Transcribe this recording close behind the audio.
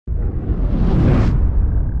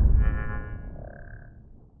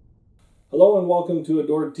Hello and welcome to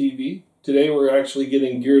AdoredTV. Today we're actually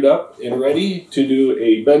getting geared up and ready to do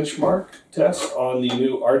a benchmark test on the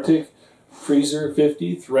new Arctic Freezer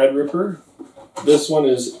 50 Threadripper. This one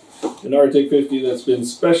is an Arctic 50 that's been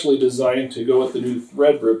specially designed to go with the new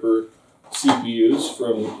Threadripper CPUs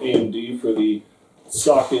from AMD for the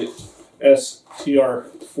socket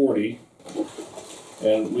STR40.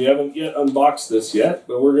 And we haven't yet unboxed this yet,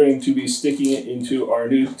 but we're going to be sticking it into our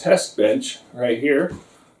new test bench right here.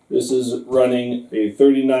 This is running a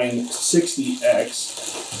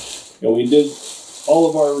 3960X, and we did all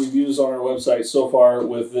of our reviews on our website so far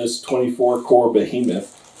with this 24-core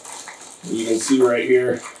behemoth. You can see right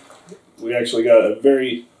here, we actually got a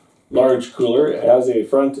very large cooler. It has a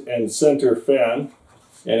front and center fan,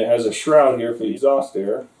 and it has a shroud here for the exhaust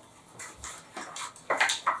air.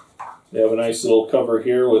 They have a nice little cover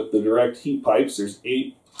here with the direct heat pipes. There's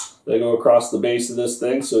 8 that go across the base of this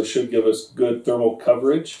thing, so it should give us good thermal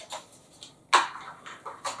coverage.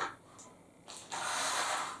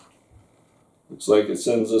 Looks like it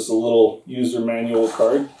sends us a little user manual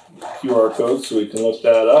card, QR code, so we can look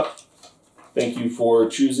that up. Thank you for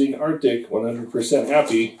choosing Arctic, 100%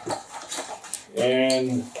 happy.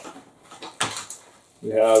 And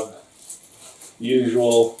we have the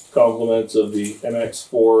usual compliments of the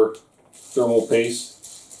MX4 thermal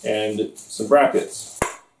paste and some brackets.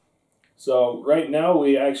 So right now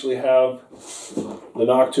we actually have the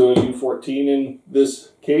Noctua U14 in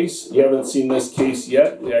this case. You haven't seen this case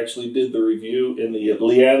yet. We actually did the review in the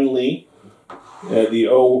Lian Li, the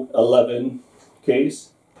 011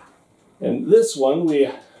 case. And this one we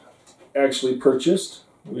actually purchased.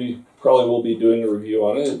 We probably will be doing a review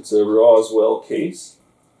on it. It's a Roswell case.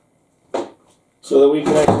 So that we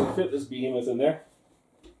can actually fit this behemoth in there.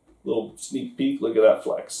 Little sneak peek, look at that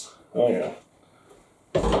flex. Oh yeah.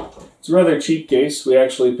 It's a rather cheap case. We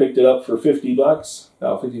actually picked it up for 50 bucks,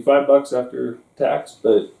 about 55 bucks after tax,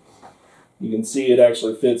 but you can see it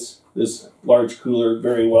actually fits this large cooler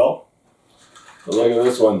very well. But look at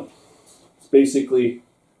this one. It's basically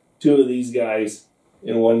 2 of these guys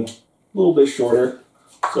in one, a little bit shorter,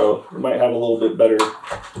 so it might have a little bit better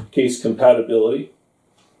case compatibility.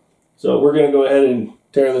 So we're going to go ahead and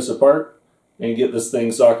tear this apart and get this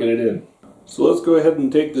thing socketed in. So let's go ahead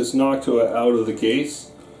and take this Noctua out of the case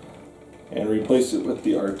and replace it with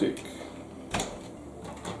the Arctic.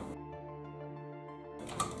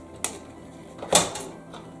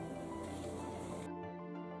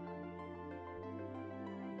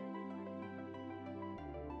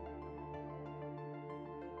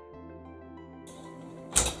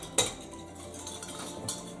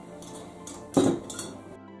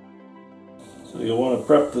 So you'll want to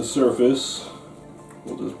prep the surface.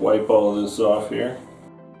 We'll just wipe all of this off here.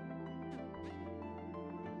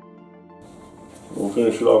 We'll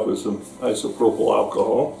finish it off with some isopropyl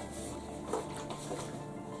alcohol.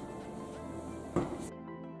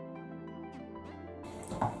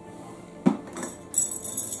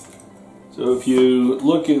 So if you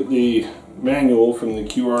look at the manual from the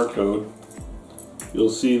QR code, you'll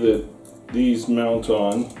see that these mount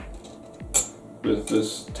on with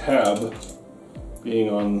this tab being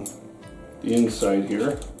on the inside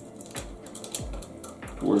here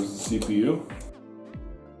towards the CPU.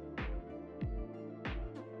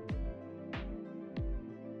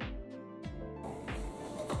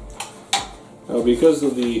 Now, because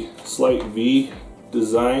of the slight V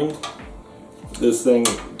design, this thing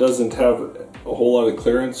doesn't have a whole lot of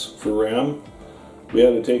clearance for RAM. We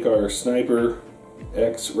had to take our Sniper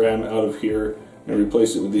X RAM out of here and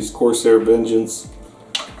replace it with these Corsair Vengeance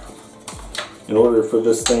in order for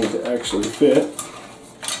this thing to actually fit.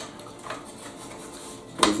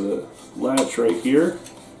 There's a latch right here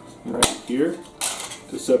and right here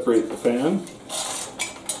to separate the fan,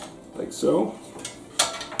 like so.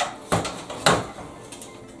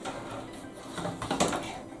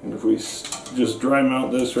 And if we just dry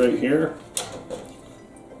mount this right here,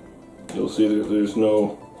 you'll see that there's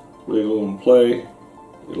no wiggle and play.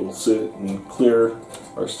 It'll sit and clear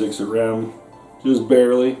our sticks of RAM just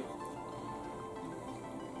barely.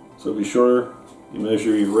 So be sure you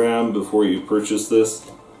measure your RAM before you purchase this,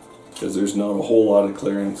 because there's not a whole lot of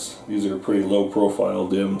clearance. These are pretty low profile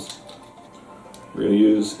DIMMs. We're going to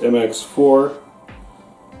use MX4.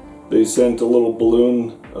 They sent a little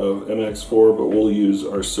balloon of MX4, but we'll use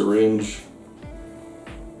our syringe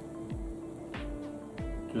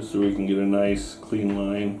just so we can get a nice clean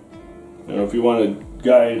line. Now if you want a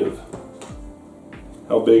guide of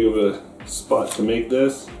how big of a spot to make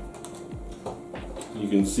this, you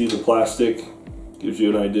can see the plastic gives you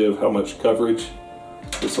an idea of how much coverage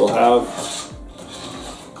this will have.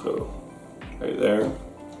 So right there.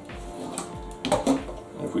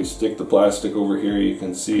 If we stick the plastic over here, you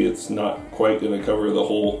can see it's not quite going to cover the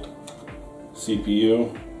whole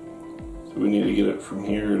CPU. So we need to get it from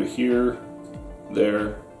here to here,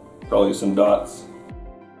 there, probably some dots.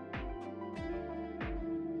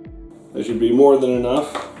 That should be more than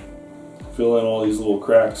enough. Fill in all these little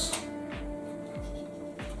cracks.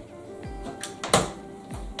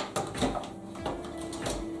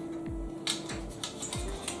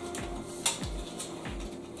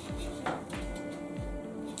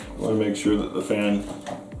 I want to make sure that the fan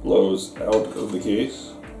blows out of the case.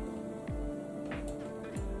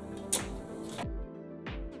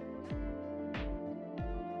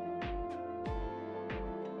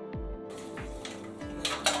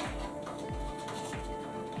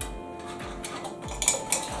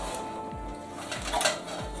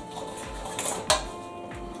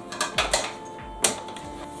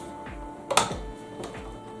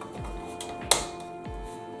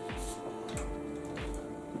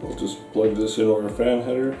 We'll just plug this into our fan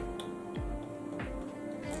header.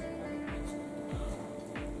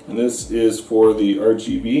 And this is for the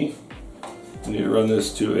RGB. We need to run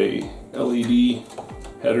this to a LED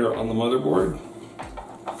header on the motherboard.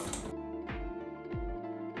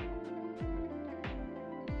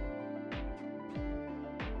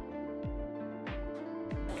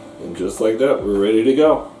 And just like that, we're ready to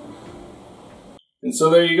go. And so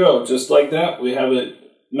there you go, just like that, we have it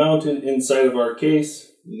mounted inside of our case.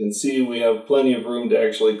 You can see we have plenty of room to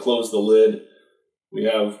actually close the lid. We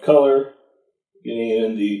have color getting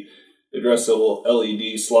in the addressable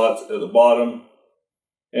LED slots at the bottom.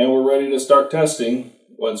 And we're ready to start testing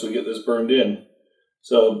once we get this burned in.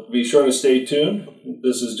 So be sure to stay tuned.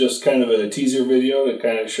 This is just kind of a teaser video to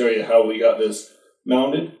kind of show you how we got this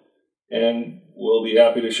mounted. And we'll be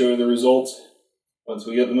happy to show you the results once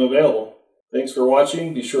we get them available. Thanks for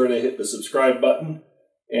watching. Be sure to hit the subscribe button.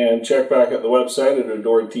 And check back at the website at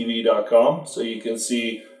AdoredTV.com so you can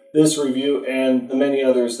see this review and the many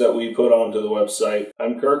others that we put onto the website.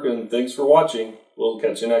 I'm Kirk, and thanks for watching. We'll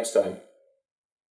catch you next time.